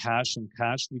 the cash and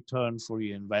cash return for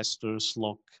your investors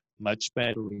look much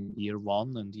better in year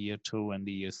one and year two and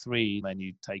year three when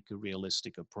you take a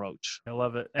realistic approach. I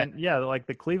love it. And yeah, like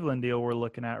the Cleveland deal we're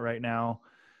looking at right now,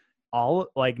 all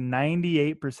like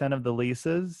 98% of the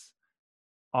leases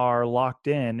are locked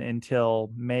in until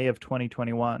May of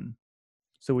 2021.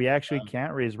 So we actually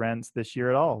can't raise rents this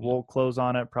year at all. We'll close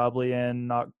on it probably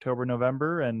in October,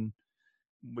 November, and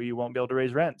we won't be able to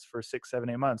raise rents for 6, 7,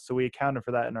 8 months. So we accounted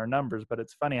for that in our numbers, but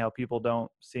it's funny how people don't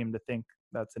seem to think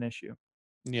that's an issue.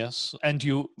 Yes. And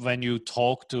when you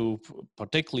talk to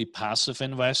particularly passive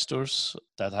investors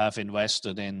that have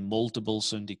invested in multiple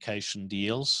syndication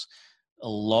deals, a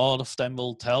lot of them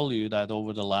will tell you that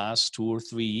over the last 2 or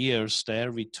 3 years,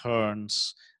 their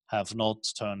returns have not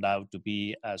turned out to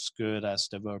be as good as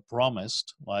they were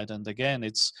promised, right? And again,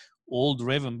 it's all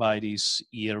driven by these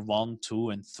year 1, 2,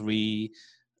 and 3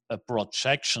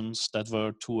 projections that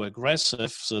were too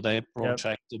aggressive. So they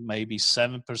projected maybe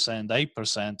 7%,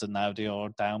 8%, and now they are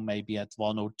down maybe at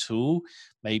 1 or 2,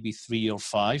 maybe 3 or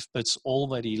 5, but it's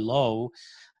already low.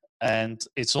 And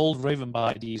it's all driven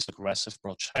by these aggressive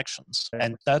projections.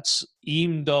 And that's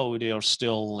even though they are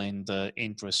still in the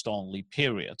interest-only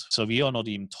period. So we are not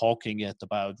even talking yet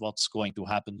about what's going to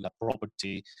happen to that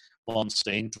property once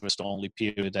the interest-only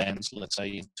period ends, let's say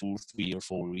in 2, 3, or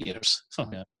 4 years.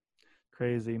 Yeah.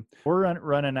 Crazy. We're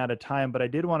running out of time, but I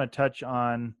did want to touch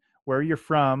on where you're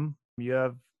from. You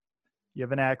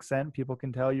have an accent. People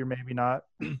can tell you're maybe not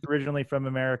originally from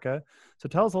America. So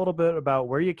tell us a little bit about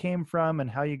where you came from and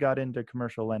how you got into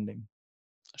commercial lending.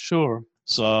 Sure.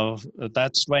 So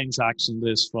that strange accent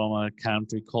is from a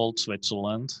country called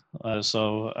Switzerland.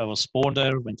 So I was born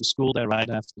there, went to school there. Right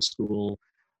after school,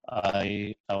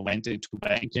 I went into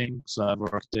banking. So I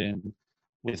worked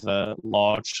with the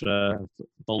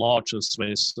largest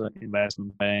Swiss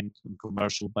investment bank and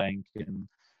commercial bank in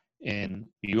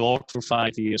New York for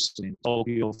 5 years, in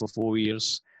Tokyo for 4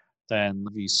 years. Then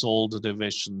we sold the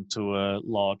division to a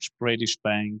large British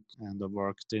bank, and I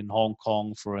worked in Hong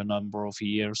Kong for a number of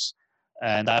years.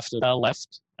 And after that, I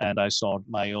left and I started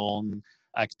my own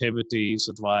activities,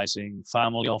 advising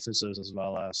family offices as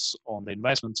well as on the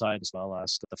investment side, as well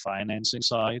as the financing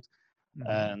side. Mm-hmm.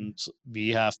 And we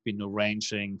have been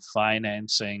arranging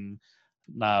financing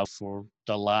now for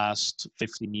the last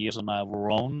 15 years on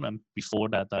our own. And before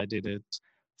that, I did it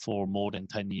for more than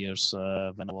 10 years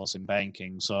when I was in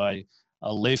banking. So I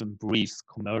live and breathe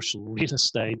commercial real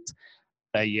estate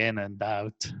day in and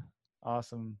out.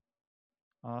 Awesome.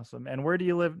 And where do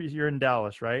you live? You're in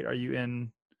Dallas, right? Are you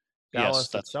in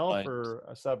Dallas itself right. Or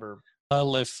a suburb? I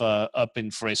live up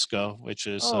in Frisco, which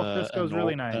is Frisco's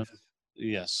really nice.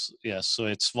 Yes. So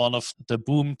it's one of the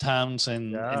boom towns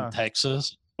in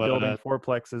Texas. Building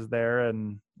fourplexes there,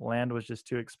 and land was just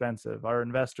too expensive. Our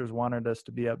investors wanted us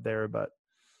to be up there, but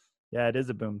yeah, it is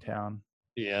a boom town.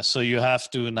 Yeah, so you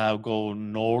have to now go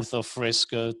north of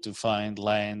Frisco to find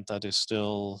land that is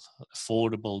still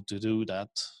affordable to do that.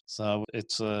 So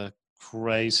it's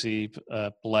crazy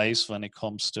place when it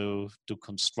comes to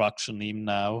construction even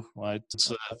now, right?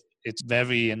 It's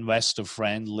very investor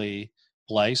friendly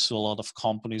place. So a lot of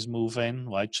companies move in,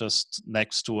 right? Just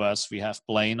next to us, we have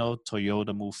Plano.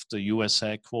 Toyota moved the US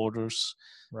headquarters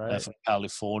from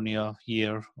California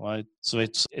here, right? So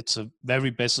it's a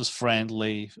very business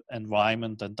friendly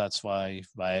environment, and that's why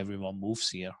everyone moves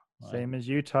here. Right? Same as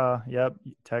Utah. Yep.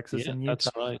 Texas and Utah. That's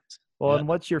right. Well, and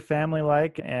what's your family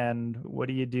like, and what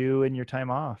do you do in your time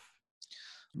off?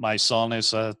 My son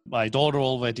is, my daughter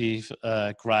already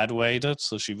graduated,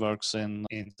 so she works in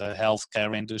the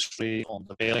healthcare industry on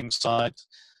the billing side.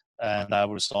 And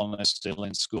our son is still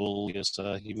in school.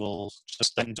 He will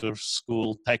just enter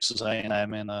school, Texas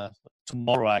A&M,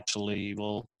 tomorrow. Actually, he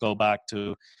will go back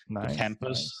to the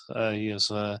campus. He is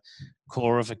a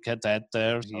Corps of a cadet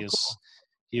there. Cool.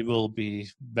 He will be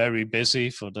very busy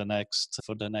for the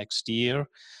next year.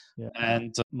 Yeah.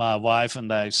 And my wife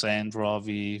and I, Sandra,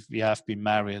 we have been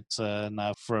married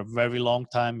now for a very long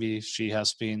time. She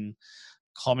has been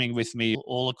coming with me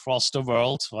all across the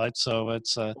world, right? So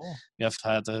it's cool. We have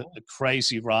had a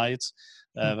crazy ride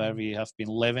where we have been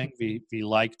living. We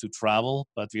like to travel,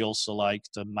 but we also like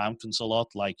the mountains a lot.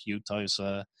 Like Utah is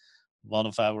one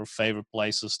of our favorite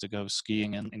places to go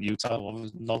skiing in Utah.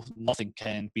 Nothing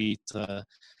can beat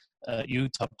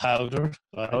Utah powder.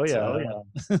 Right? Oh yeah.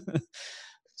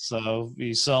 So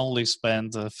we certainly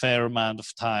spend a fair amount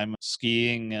of time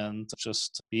skiing and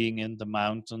just being in the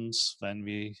mountains when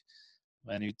you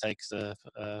take the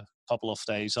couple of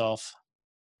days off.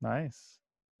 Nice.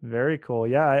 Very cool.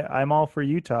 Yeah, I'm all for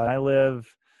Utah. I live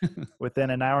within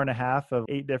an hour and a half of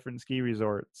 8 different ski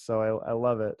resorts, so I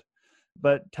love it.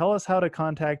 But tell us how to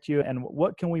contact you and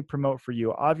what can we promote for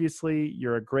you? Obviously,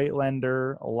 you're a great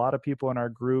lender. A lot of people in our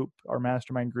group, our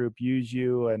mastermind group, use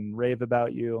you and rave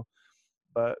about you.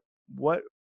 But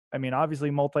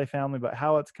obviously multifamily, but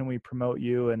how else can we promote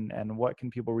you and what can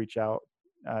people reach out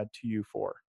to you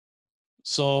for?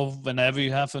 So whenever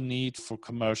you have a need for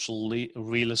commercial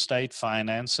real estate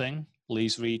financing,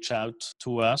 please reach out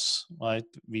to us, right?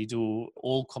 We do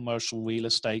all commercial real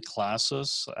estate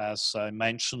classes. As I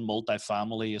mentioned,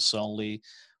 multifamily is only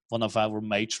one of our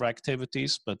major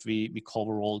activities, but we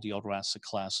cover all the other asset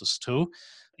classes too.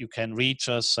 You can reach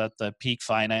us at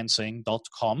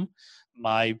peakfinancing.com.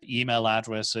 My email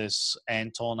address is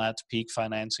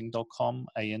anton@peakfinancing.com,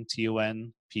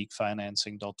 ANTON,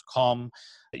 peakfinancing.com.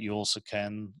 You also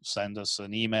can send us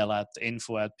an email at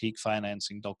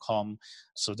info@peakfinancing.com.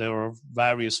 So there are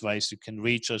various ways you can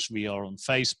reach us. We are on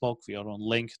Facebook, we are on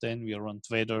LinkedIn, we are on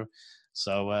Twitter.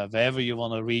 So wherever you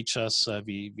want to reach us,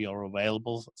 we are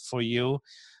available for you.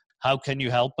 How can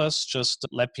you help us? Just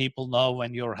let people know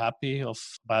when you're happy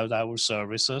about our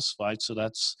services, right? So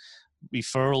that's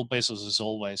referral business is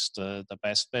always the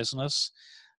best business.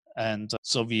 And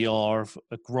so we are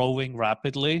growing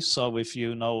rapidly. So if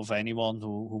you know of anyone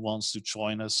who wants to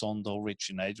join us on the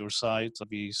originator side,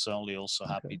 we're certainly also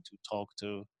happy to talk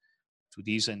to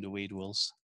these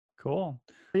individuals. Cool.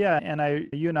 Yeah. And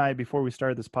you and I, before we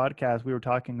started this podcast, we were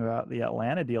talking about the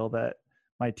Atlanta deal that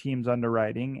my team's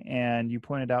underwriting. And you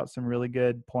pointed out some really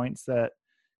good points that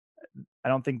I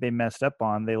don't think they messed up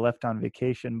on. They left on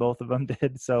vacation. Both of them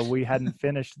did. So we hadn't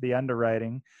finished the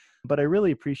underwriting. But I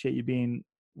really appreciate you being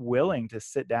willing to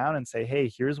sit down and say,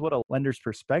 hey, here's what a lender's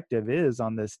perspective is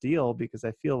on this deal, because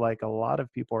I feel like a lot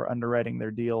of people are underwriting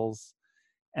their deals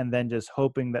and then just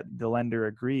hoping that the lender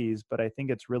agrees. But I think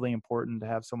it's really important to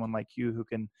have someone like you who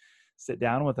can sit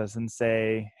down with us and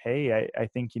say, hey, I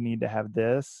think you need to have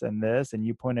this and this. And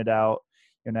you pointed out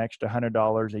an extra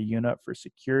 $100 a unit for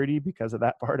security because of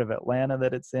that part of Atlanta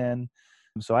that it's in.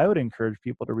 So I would encourage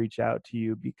people to reach out to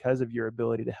you because of your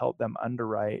ability to help them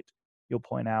underwrite. You'll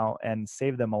point out and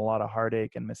save them a lot of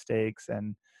heartache and mistakes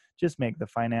and just make the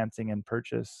financing and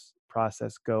purchase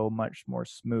process go much more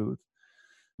smooth.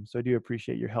 So I do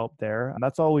appreciate your help there. And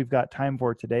that's all we've got time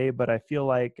for today, but I feel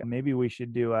like maybe we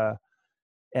should do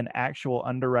an actual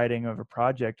underwriting of a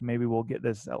project. Maybe we'll get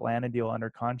this Atlanta deal under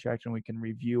contract and we can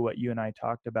review what you and I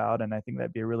talked about. And I think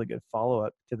that'd be a really good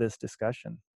follow-up to this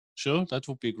discussion. Sure, that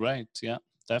would be great. Yeah,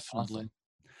 definitely. Awesome.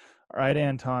 All right,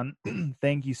 Anton,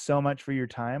 thank you so much for your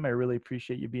time. I really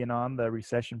appreciate you being on the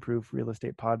Recession Proof Real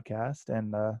Estate Podcast,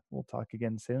 and we'll talk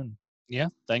again soon. Yeah,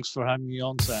 thanks for having me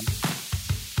on, Sam.